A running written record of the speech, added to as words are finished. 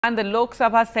And the Lok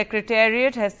Sabha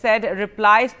Secretariat has said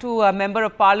replies to a Member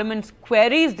of Parliament's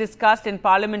queries discussed in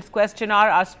Parliament's question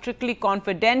hour are strictly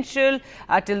confidential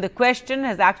till the question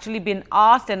has actually been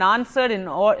asked and answered in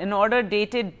order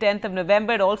dated 10th of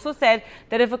November. It also said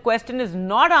that if a question is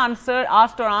not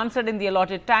asked or answered in the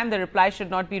allotted time, the reply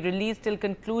should not be released till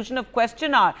conclusion of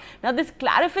question hour. Now, this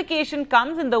clarification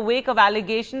comes in the wake of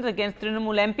allegations against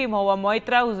Trinamool MP Mahua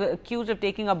Moitra, who is accused of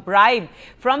taking a bribe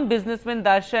from businessman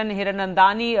Darshan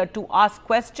Hiranandani to ask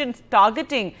questions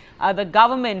targeting the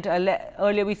government.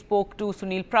 Earlier we spoke to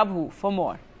Sunil Prabhu for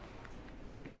more.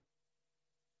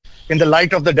 In the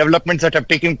light of the developments that have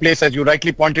taken place, as you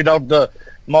rightly pointed out, the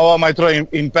Mahua Moitra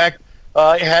impact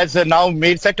has now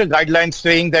set a guideline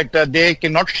saying that they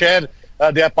cannot share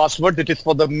their password. It is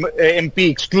for the MP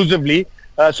exclusively.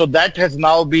 So that has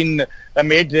now been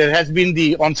made. There has been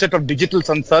the onset of digital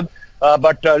Sansad.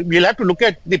 But we'll have to look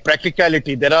at the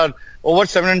practicality. There are over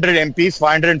 700 MPs,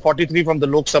 543 from the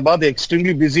Lok Sabha. They're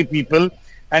extremely busy people.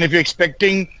 And if you're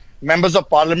expecting members of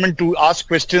parliament to ask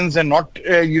questions and not,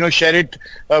 share it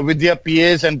with their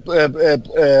PAs and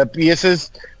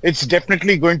PSs, it's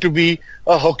definitely going to be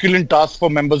a Herculean task for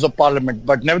members of parliament.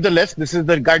 But nevertheless, this is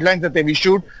the guidelines that they've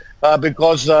issued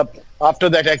because after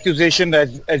that accusation,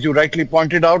 as you rightly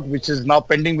pointed out, which is now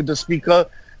pending with the Speaker,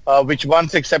 which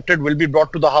once accepted will be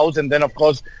brought to the House, and then of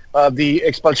course the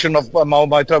expulsion of Mahua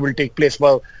Moitra will take place.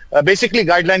 Well, basically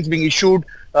guidelines being issued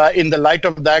in the light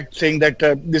of that, saying that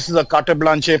this is a carte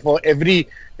blanche for every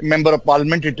member of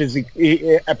parliament. It is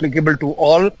applicable to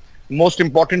all. Most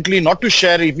importantly, not to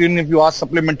share, even if you ask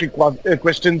supplementary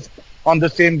questions on the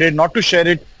same day, not to share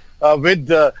it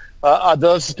with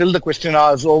others till the question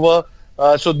hour is over.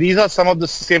 So these are some of the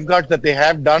safeguards that they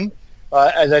have done.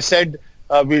 As I said,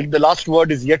 the last word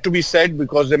is yet to be said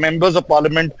because the members of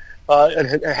parliament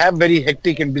have very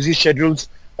hectic and busy schedules,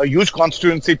 a huge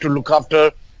constituency to look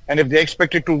after, and if they're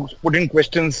expected to put in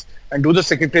questions and do the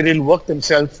secretarial work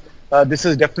themselves, this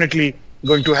is definitely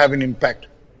going to have an impact.